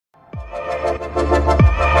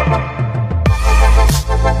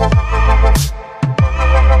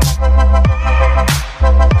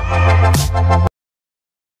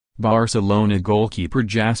Barcelona goalkeeper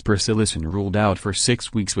Jasper Cillessen ruled out for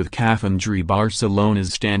 6 weeks with calf injury.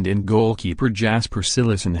 Barcelona's stand-in goalkeeper Jasper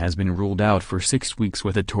Cillessen has been ruled out for 6 weeks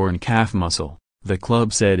with a torn calf muscle, the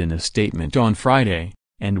club said in a statement on Friday,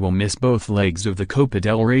 and will miss both legs of the Copa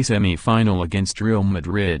del Rey semi-final against Real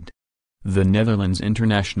Madrid. The Netherlands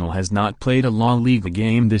international has not played a La Liga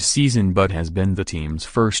game this season but has been the team's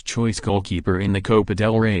first-choice goalkeeper in the Copa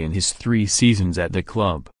del Rey in his 3 seasons at the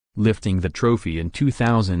club, lifting the trophy in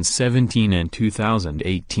 2017 and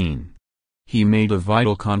 2018. He made a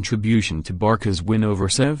vital contribution to Barca's win over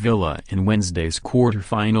Sevilla in Wednesday's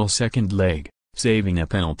quarter-final second leg, saving a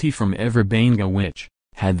penalty from Ever Banega which,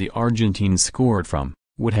 had the Argentine scored from,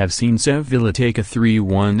 would have seen Sevilla take a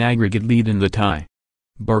 3-1 aggregate lead in the tie.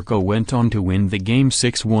 Barca went on to win the game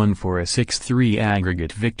 6-1 for a 6-3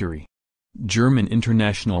 aggregate victory. German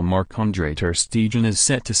international Marc-Andre ter Stegen is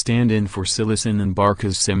set to stand in for Cillessen in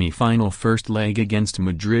Barca's semi-final first leg against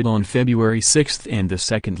Madrid on February 6 and the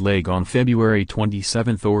second leg on February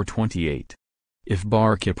 27 or 28. If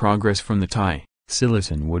Barca progress from the tie,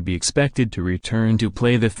 Cillessen would be expected to return to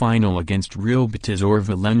play the final against Real Betis or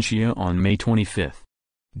Valencia on May 25.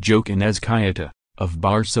 Joaquin Ezcayeta, of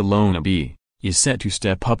Barcelona B, is set to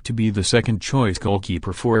step up to be the second-choice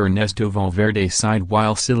goalkeeper for Ernesto Valverde's side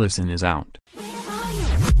while Cillessen is out.